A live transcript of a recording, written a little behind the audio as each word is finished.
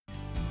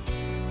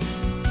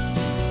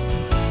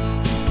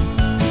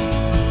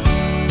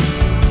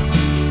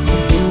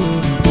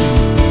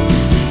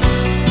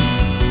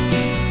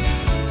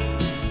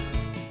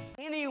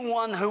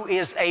Anyone who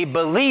is a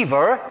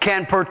believer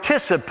can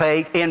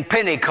participate in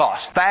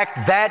Pentecost. In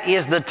fact, that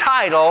is the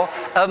title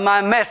of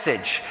my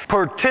message.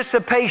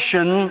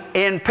 Participation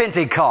in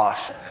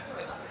Pentecost.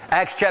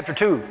 Acts chapter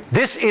 2.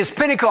 This is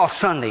Pentecost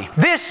Sunday.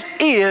 This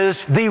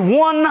is the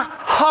one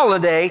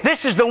holiday.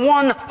 This is the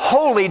one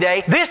holy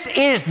day. This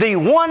is the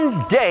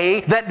one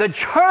day that the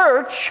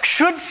church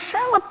should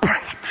celebrate.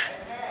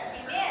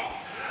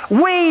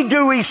 We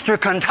do Easter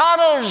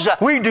cantatas.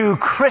 We do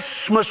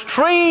Christmas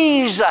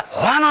trees.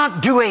 Why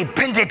not do a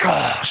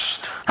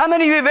Pentecost? How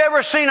many of you have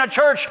ever seen a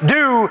church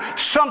do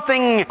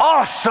something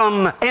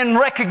awesome in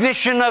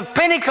recognition of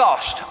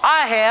Pentecost?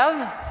 I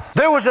have.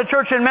 There was a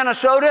church in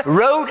Minnesota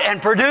wrote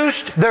and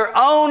produced their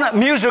own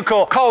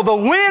musical called The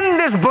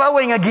Wind is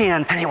Blowing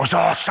Again. And it was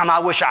awesome. I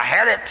wish I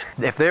had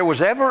it. If there was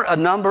ever a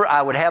number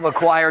I would have a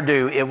choir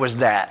do, it was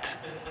that.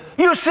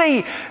 You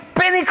see,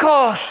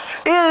 Pentecost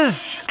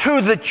is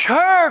to the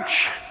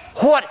church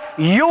what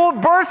your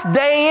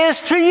birthday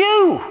is to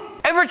you.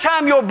 Every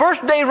time your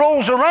birthday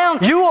rolls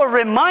around, you are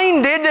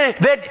reminded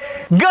that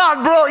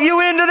God brought you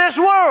into this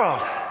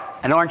world.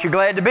 And aren't you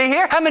glad to be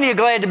here? How many are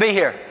glad to be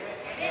here?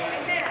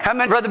 How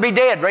many would rather be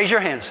dead? Raise your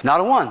hands.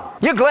 Not a one.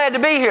 You're glad to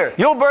be here.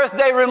 Your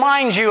birthday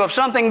reminds you of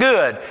something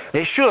good.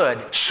 It should.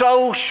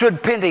 So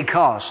should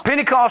Pentecost.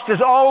 Pentecost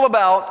is all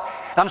about...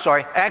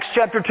 Acts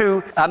chapter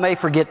 2. I may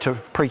forget to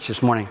preach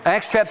this morning.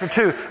 Acts chapter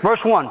 2,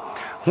 verse 1.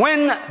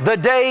 When the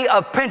day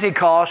of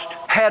Pentecost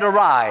had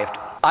arrived.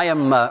 I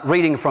am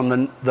reading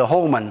from the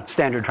Holman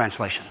Standard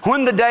Translation.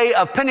 When the day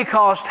of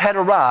Pentecost had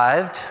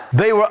arrived,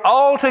 they were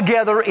all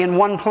together in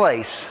one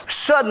place.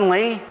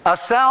 Suddenly, a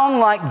sound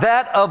like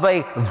that of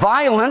a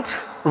violent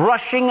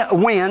rushing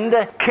wind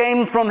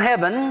came from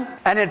heaven,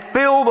 and it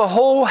filled the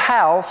whole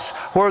house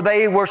where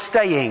they were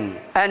staying.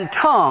 And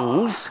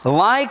tongues,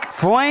 like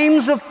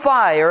flames of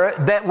fire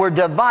that were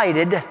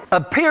divided,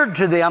 appeared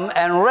to them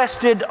and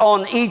rested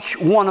on each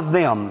one of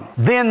them.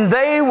 Then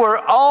they were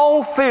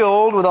all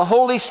filled with the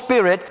Holy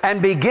Spirit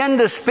and began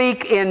to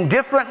speak in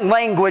different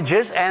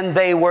languages, and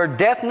they were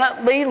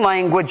definitely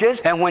languages.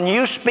 And when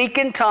you speak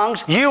in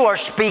tongues, you are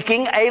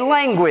speaking a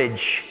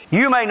language.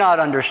 You may not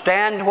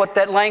understand what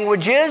that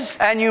language is,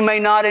 and you may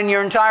not in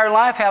your entire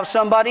life have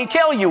somebody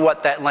tell you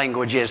what that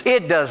language is.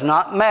 It does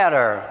not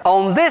matter.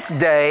 On this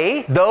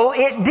day, though,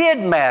 it did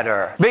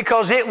matter,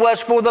 because it was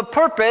for the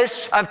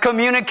purpose of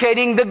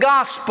communicating the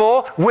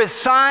gospel with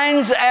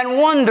signs and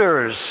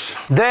wonders.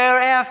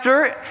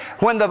 Thereafter,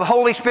 when the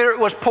Holy Spirit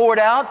was poured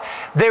out,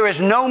 there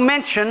is no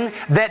mention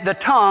that the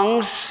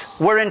tongues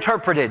were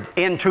interpreted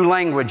into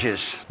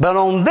languages. But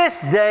on this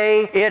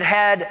day, it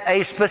had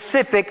a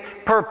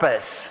specific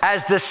purpose,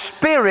 as the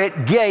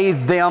Spirit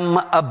gave them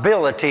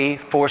ability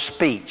for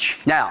speech.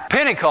 Now,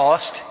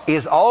 Pentecost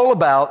is all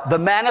about the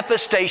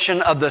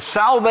manifestation of the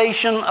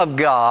salvation of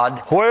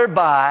God,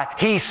 whereby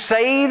He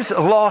saves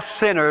lost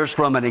sinners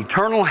from an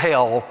eternal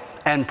hell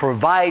and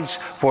provides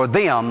for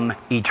them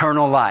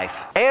eternal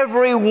life.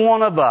 Every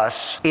one of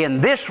us in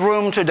this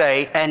room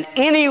today, and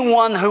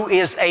anyone who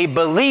is a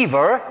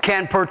believer,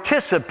 can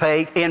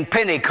participate in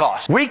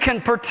Pentecost. We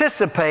can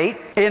participate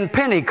in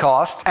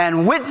Pentecost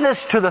and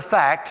witness to the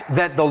fact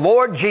that the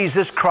Lord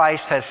Jesus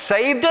Christ has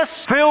saved us,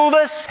 filled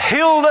us,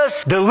 healed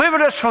us,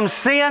 delivered us from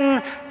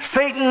sin,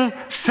 Satan,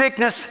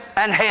 sickness,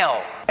 and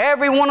hell.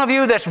 Every one of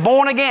you that's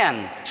born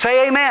again,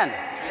 say amen.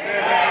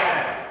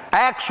 Amen.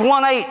 Acts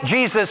 1:8,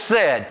 Jesus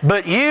said,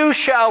 "But you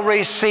shall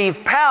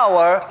receive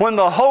power when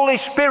the Holy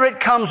Spirit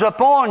comes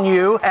upon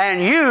you,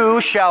 and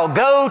you shall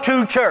go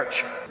to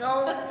church."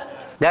 No.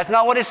 That's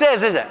not what it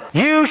says, is it?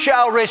 You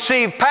shall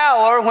receive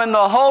power when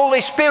the Holy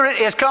Spirit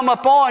is come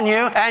upon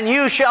you, and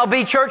you shall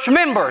be church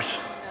members.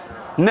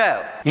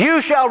 No.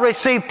 You shall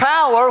receive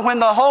power when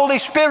the Holy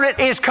Spirit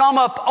is come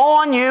up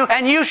on you,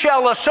 and you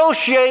shall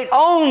associate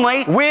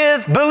only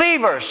with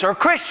believers or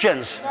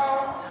Christians.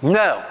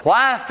 No.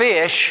 Why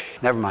fish?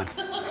 Never mind.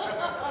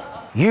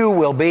 You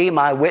will be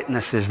my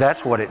witnesses.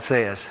 That's what it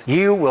says.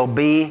 You will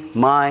be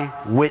my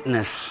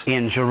witness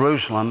in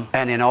Jerusalem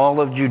and in all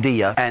of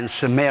Judea and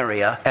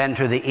Samaria and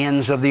to the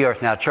ends of the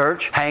earth. Now,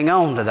 church, hang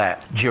on to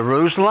that.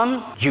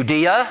 Jerusalem,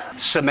 Judea,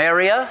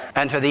 Samaria,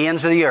 and to the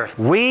ends of the earth.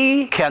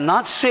 We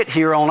cannot sit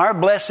here on our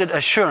blessed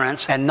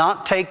assurance and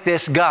not take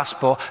this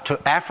gospel to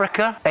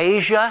Africa,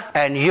 Asia,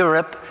 and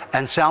Europe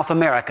and South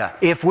America.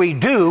 If we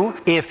do,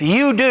 if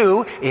you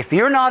do, if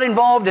you're not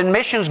involved in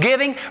missions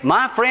giving,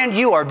 my friend,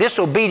 you are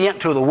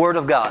disobedient to the Word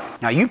of God.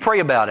 Now you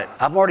pray about it.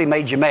 I've already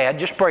made you mad.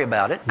 Just pray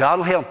about it. God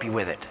will help you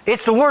with it.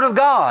 It's the Word of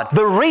God.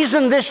 The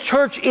reason this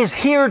church is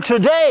here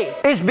today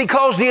is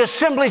because the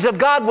Assemblies of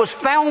God was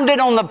founded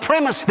on the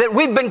premise that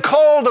we've been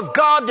called of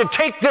God to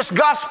take this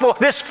gospel,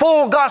 this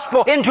full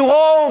gospel, into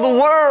all the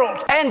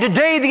world. And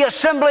today the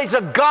Assemblies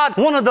of God,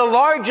 one of the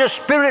largest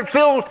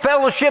Spirit-filled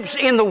fellowships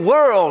in the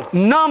world,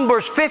 numbers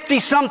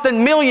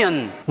 50-something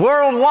million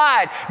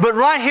worldwide. But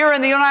right here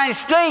in the United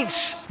States,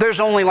 there's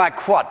only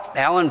like what,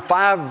 Alan,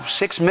 5,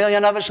 6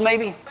 million of us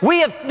maybe. We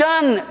have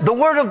done the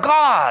Word of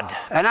God.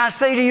 And I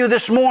say to you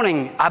this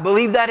morning, I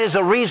believe that is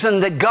a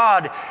reason that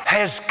God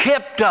has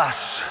kept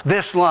us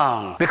this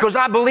long. Because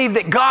I believe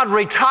that God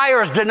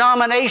retires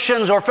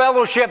denominations or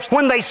fellowships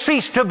when they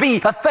cease to be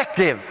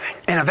effective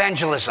in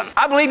evangelism.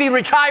 I believe He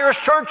retires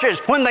churches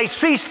when they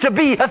cease to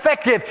be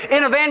effective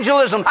in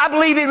evangelism. I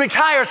believe He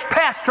retires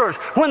pastors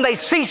when they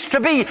cease to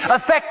be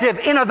effective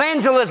in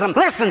evangelism.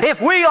 Listen,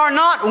 if we are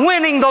not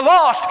winning the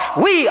lost,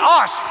 we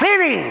are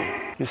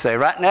sinning. You say,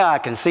 right now I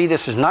can see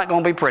this is not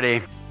going to be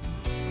pretty.